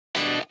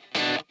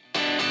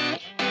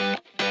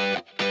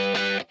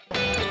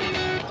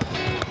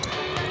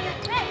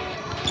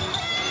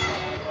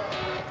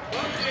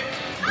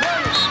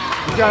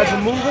guys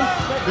are moving.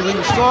 We need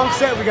a strong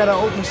set. We got an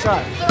open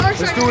shot. Let's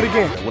do it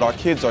again. What our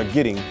kids are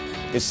getting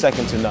is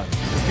second to none.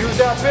 Use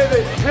that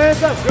pivot.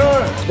 Hands up,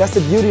 good. That's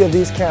the beauty of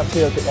these camps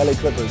here at the LA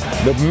Clippers.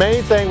 The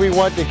main thing we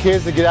want the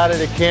kids to get out of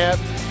the camp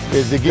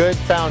is a good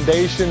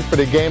foundation for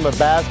the game of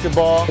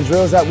basketball. The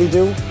drills that we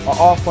do are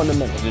all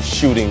fundamental. Just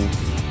shooting,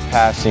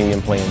 passing,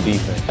 and playing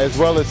defense. As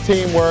well as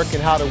teamwork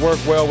and how to work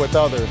well with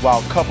others.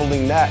 While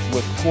coupling that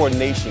with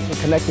coordination. And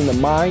connecting the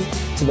mind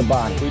to the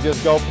body. We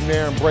just go from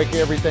there and break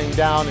everything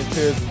down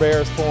into its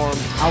barest form.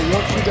 I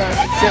want you guys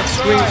to set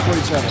screens for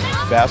each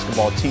other.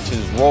 Basketball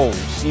teaches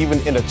roles.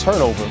 Even in a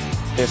turnover,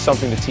 there's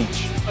something to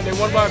teach. And they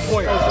won by a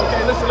point.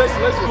 Okay, listen.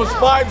 It was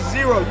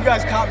 5-0. You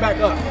guys caught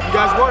back up. You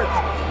guys worked.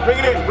 Bring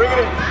it in.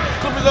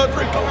 Clippers on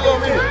 3, Clippers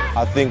on me.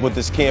 I think what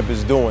this camp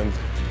is doing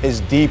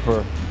is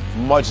deeper,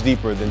 much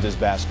deeper than just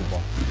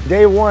basketball.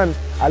 Day one,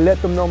 I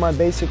let them know my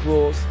basic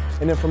rules,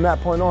 and then from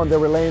that point on, they're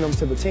relaying them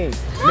to the team.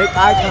 Make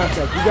eye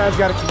contact. You guys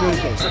got to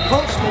communicate. The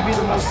coach may be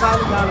the most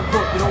silent guy on the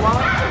court. You know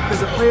why? Because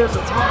the players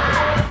are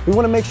talking. We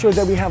want to make sure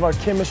that we have our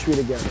chemistry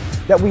together,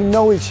 that we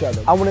know each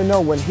other. I want to know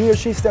when he or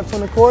she steps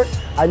on the court,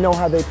 I know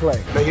how they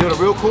play. Man, you know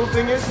the real cool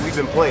thing is we've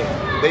been playing.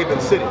 They've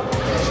been sitting.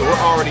 So we're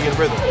already in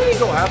rhythm.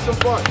 So have some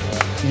fun.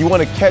 You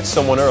want to catch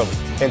someone early,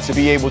 and to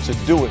be able to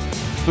do it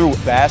through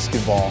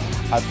basketball,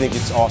 I think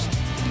it's awesome.